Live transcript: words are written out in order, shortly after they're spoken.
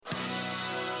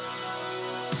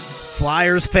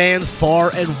Flyers fans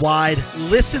far and wide,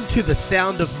 listen to the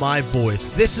sound of my voice.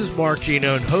 This is Mark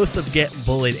Gino, host of Getting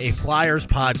Bullied, a Flyers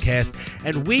podcast,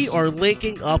 and we are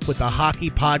linking up with the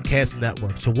Hockey Podcast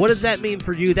Network. So what does that mean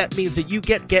for you? That means that you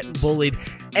get Getting Bullied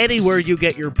anywhere you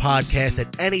get your podcast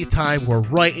at any time. We're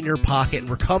right in your pocket, and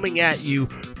we're coming at you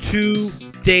 2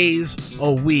 days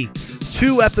a week,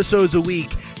 2 episodes a week.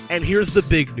 And here's the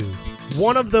big news.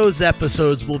 One of those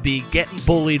episodes will be Getting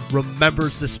Bullied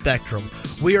Remembers the Spectrum.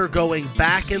 We are going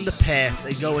back in the past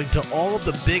and going to all of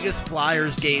the biggest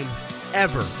Flyers games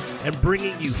ever and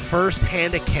bringing you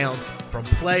first-hand accounts from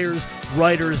players,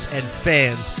 writers, and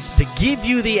fans to give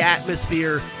you the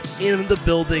atmosphere in the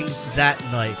building that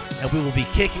night. And we will be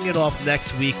kicking it off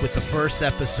next week with the first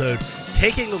episode,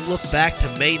 taking a look back to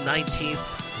May 19th,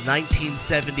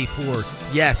 1974.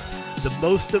 Yes, the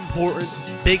most important,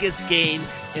 biggest game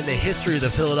in the history of the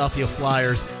Philadelphia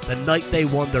Flyers, the night they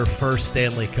won their first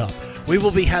Stanley Cup. We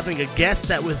will be having a guest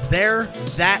that was there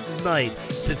that night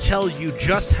to tell you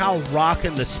just how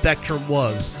rockin' the Spectrum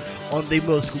was on the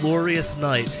most glorious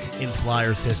night in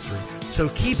Flyers history. So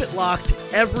keep it locked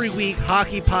every week.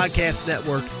 Hockey Podcast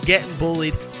Network, Getting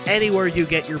Bullied, anywhere you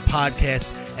get your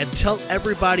podcasts. And tell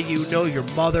everybody you know, your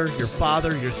mother, your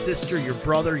father, your sister, your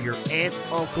brother, your aunt,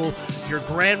 uncle, your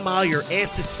grandma, your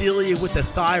Aunt Cecilia with a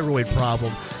thyroid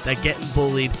problem, that Getting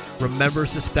Bullied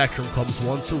Remembers the Spectrum comes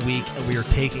once a week, and we are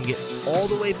taking it all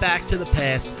the way back to the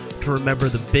past to remember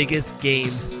the biggest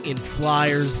games in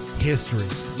Flyers history.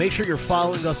 Make sure you're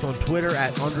following us on Twitter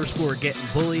at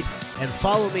 _GettingBullied, and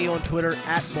follow me on Twitter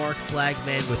at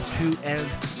MarkFlagman with 2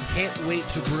 N's. Can't wait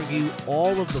to bring you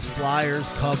all of the Flyers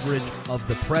coverage of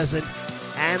the present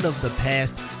and of the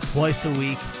past twice a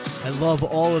week. I love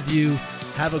all of you.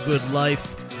 Have a good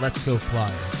life. Let's go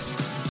Flyers.